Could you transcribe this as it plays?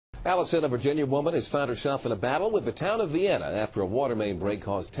Allison, a Virginia woman, has found herself in a battle with the town of Vienna after a water main break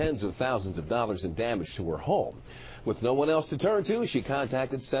caused tens of thousands of dollars in damage to her home. With no one else to turn to, she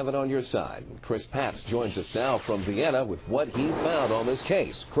contacted 7 on Your Side. Chris Papst joins us now from Vienna with what he found on this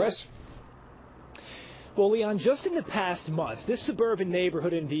case. Chris? Well, Leon, just in the past month, this suburban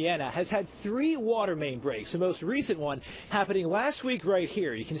neighborhood in Vienna has had 3 water main breaks, the most recent one happening last week right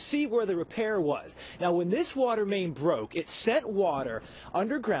here. You can see where the repair was. Now, when this water main broke, it sent water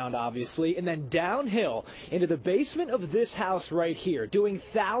underground, obviously, and then downhill into the basement of this house right here, doing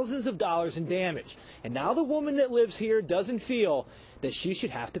thousands of dollars in damage. And now the woman that lives here doesn't feel that she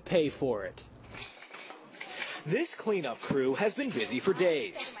should have to pay for it. This cleanup crew has been busy for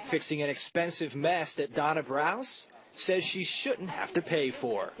days, fixing an expensive mess that Donna Brous says she shouldn't have to pay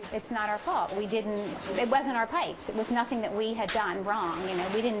for. It's not our fault. It wasn't our pipes. It was nothing that we had done wrong.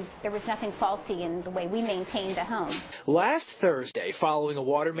 There was nothing faulty in the way we maintained the home. Last Thursday, following a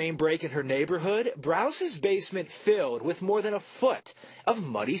water main break in her neighborhood, Browse's basement filled with more than a foot of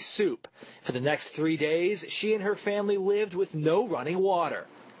muddy soup. For the next 3 days, she and her family lived with no running water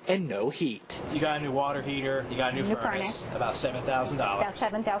and no heat. You got a new water heater, you got a new furnace, about $7,000. About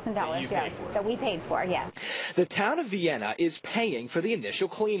 $7,000, yeah, that we paid for, yes. The town of Vienna is paying for the initial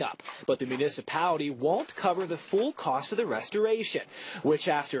cleanup, but the municipality won't cover the full cost of the restoration, which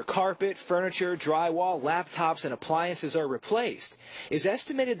after carpet, furniture, drywall, laptops, and appliances are replaced, is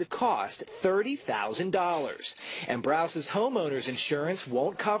estimated to cost $30,000. And Browse's homeowner's insurance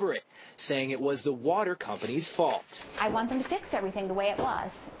won't cover it, saying it was the water company's fault. I want them to fix everything the way it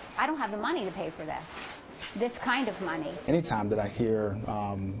was. I don't have the money to pay for this kind of money. Anytime that I hear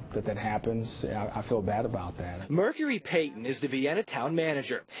that happens, I feel bad about that. Mercury Payton is the Vienna town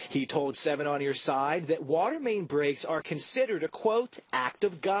manager. He told 7 on Your Side that water main breaks are considered a, quote, act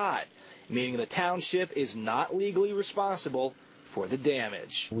of God, meaning the township is not legally responsible for the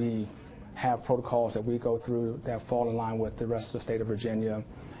damage. We have protocols that we go through that fall in line with the rest of the state of Virginia,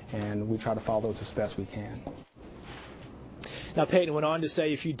 and we try to follow those as best we can. Now, Payton went on to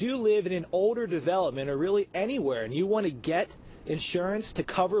say if you do live in an older development or really anywhere and you want to get insurance to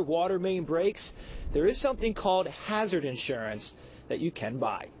cover water main breaks, there is something called hazard insurance that you can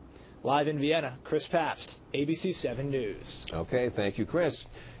buy. Live in Vienna, Chris Papst, ABC 7 News. Okay, thank you, Chris.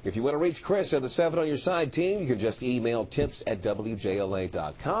 If you want to reach Chris and the 7 on Your Side team, you can just email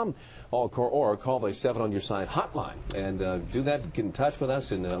tips@WJLA.com or call the 7 on Your Side hotline. And do that, get in touch with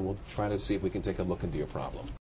us, and we'll try to see if we can take a look into your problem.